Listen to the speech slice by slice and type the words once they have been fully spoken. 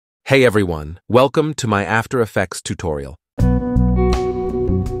Hey everyone, welcome to my After Effects tutorial.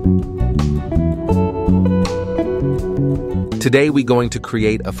 Today we're going to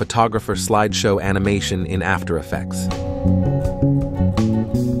create a photographer slideshow animation in After Effects.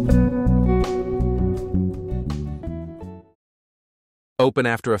 Open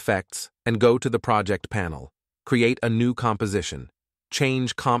After Effects and go to the project panel. Create a new composition.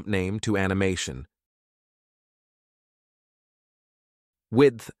 Change comp name to animation.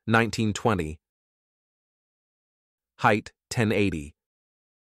 Width 1920. Height 1080.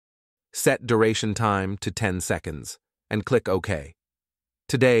 Set duration time to 10 seconds and click OK.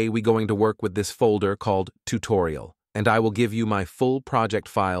 Today we're going to work with this folder called Tutorial, and I will give you my full project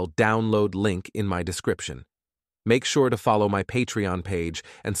file download link in my description. Make sure to follow my Patreon page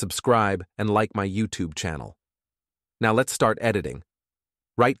and subscribe and like my YouTube channel. Now let's start editing.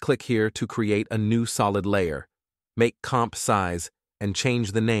 Right-click here to create a new solid layer. Make comp size and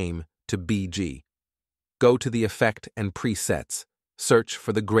change the name to BG. Go to the Effect and Presets. Search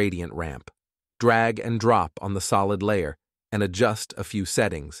for the gradient ramp. Drag and drop on the solid layer and adjust a few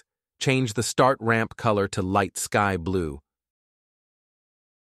settings. Change the start ramp color to light sky blue.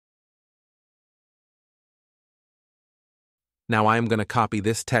 Now I am going to copy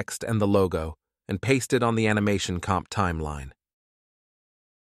this text and the logo and paste it on the animation comp timeline.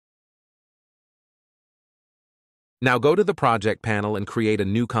 Now go to the project panel and create a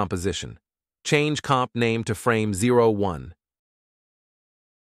new composition. Change comp name to frame 01.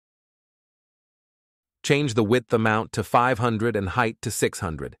 Change the width amount to 500 and height to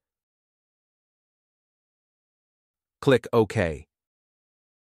 600. Click OK.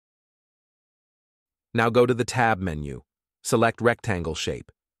 Now go to the tab menu. Select rectangle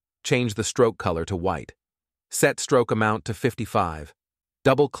shape. Change the stroke color to white. Set stroke amount to 55.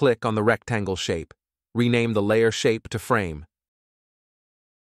 Double-click on the rectangle shape. Rename the layer shape to frame.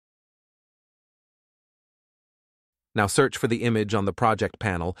 Now search for the image on the project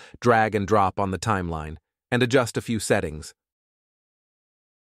panel, drag and drop on the timeline, and adjust a few settings.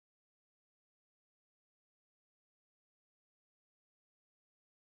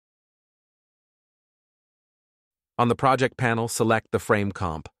 On the project panel, select the frame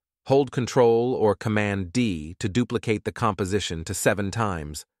comp. Hold Ctrl or Command D to duplicate the composition to 7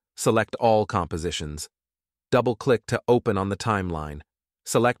 times. Select all compositions. Double-click to open on the timeline.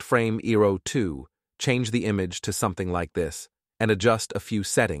 Select frame 02, change the image to something like this, and adjust a few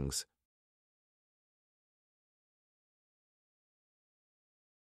settings.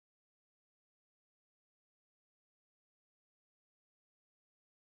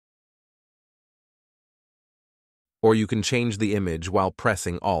 Or you can change the image while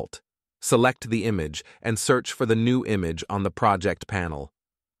pressing Alt. Select the image and search for the new image on the project panel.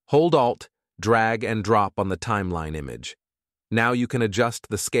 Hold Alt, drag and drop on the timeline image. Now you can adjust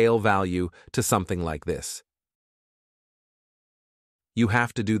the scale value to something like this. You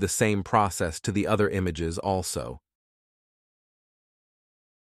have to do the same process to the other images also.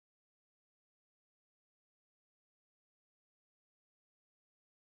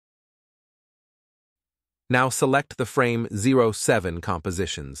 Now select the frame 07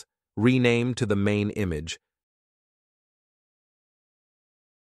 compositions. Rename to the main image.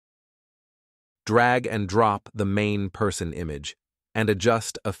 Drag and drop the main person image, and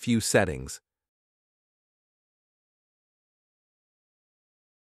adjust a few settings.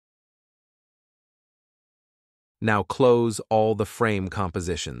 Now close all the frame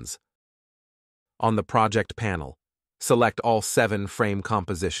compositions. On the project panel, select all 7 frame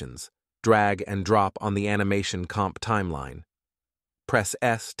compositions. Drag and drop on the animation comp timeline. Press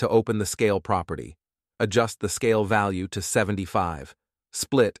S to open the scale property. Adjust the scale value to 75.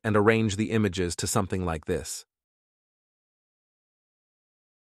 Split and arrange the images to something like this.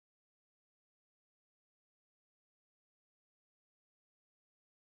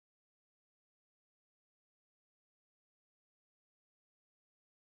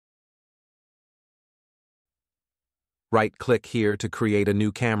 Right-click here to create a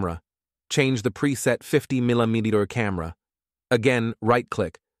new camera. Change the preset 50mm camera. Again,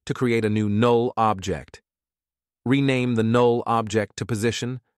 right-click to create a new null object. Rename the null object to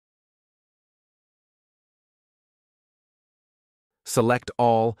position. Select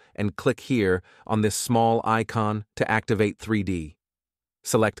all and click here on this small icon to activate 3D.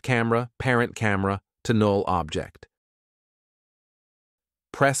 Select Camera, Parent Camera to Null Object.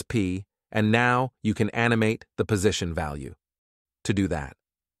 Press P, and now you can animate the position value. To do that,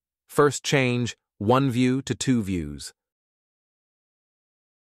 first change 1 view to 2 views.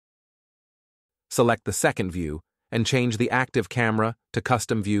 Select the second view and change the active camera to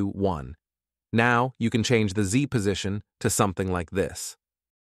Custom View 1. Now you can change the Z position to something like this.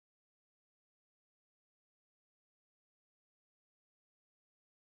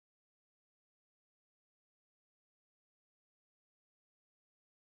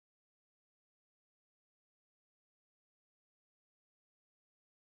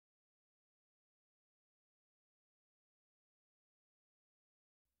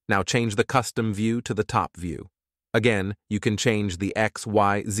 Now change the custom view to the top view. Again, you can change the X,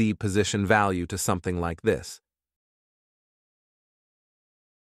 Y, Z position value to something like this.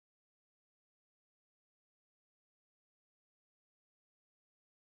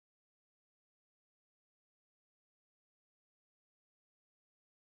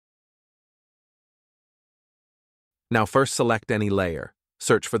 Now first select any layer.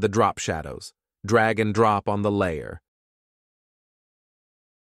 Search for the drop shadows. Drag and drop on the layer.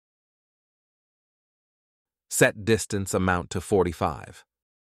 Set distance amount to 45.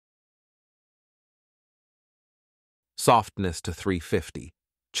 Softness to 350.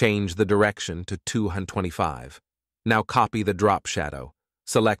 Change the direction to 225. Now copy the drop shadow.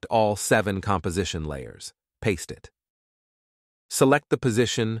 Select all 7 composition layers. Paste it. Select the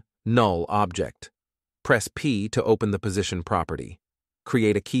position Null Object. Press P to open the position property.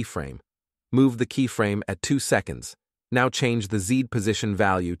 Create a keyframe. Move the keyframe at 2 seconds. Now change the Z position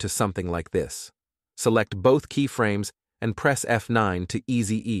value to something like this. Select both keyframes and press F9 to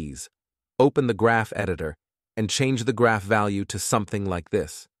easy ease. Open the graph editor and change the graph value to something like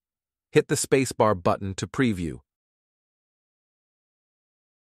this. Hit the spacebar button to preview.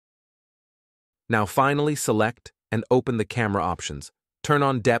 Now finally select and open the camera options. Turn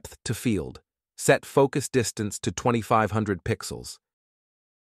on depth to field. Set focus distance to 2500 pixels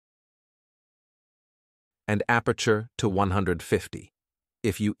and aperture to 150.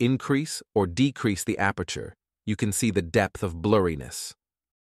 If you increase or decrease the aperture, you can see the depth of blurriness.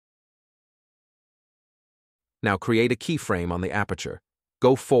 Now create a keyframe on the aperture.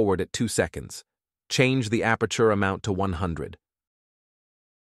 Go forward at 2 seconds. Change the aperture amount to 100.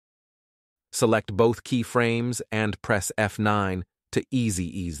 Select both keyframes and press F9 to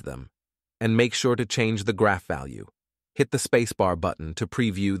easy ease them. And make sure to change the graph value. Hit the spacebar button to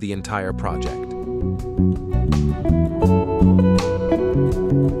preview the entire project.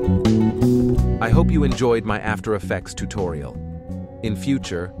 I hope you enjoyed my After Effects tutorial. In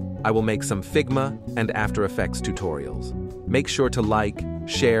future, I will make some Figma and After Effects tutorials. Make sure to like,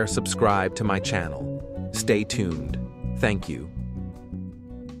 share, subscribe to my channel. Stay tuned. Thank you.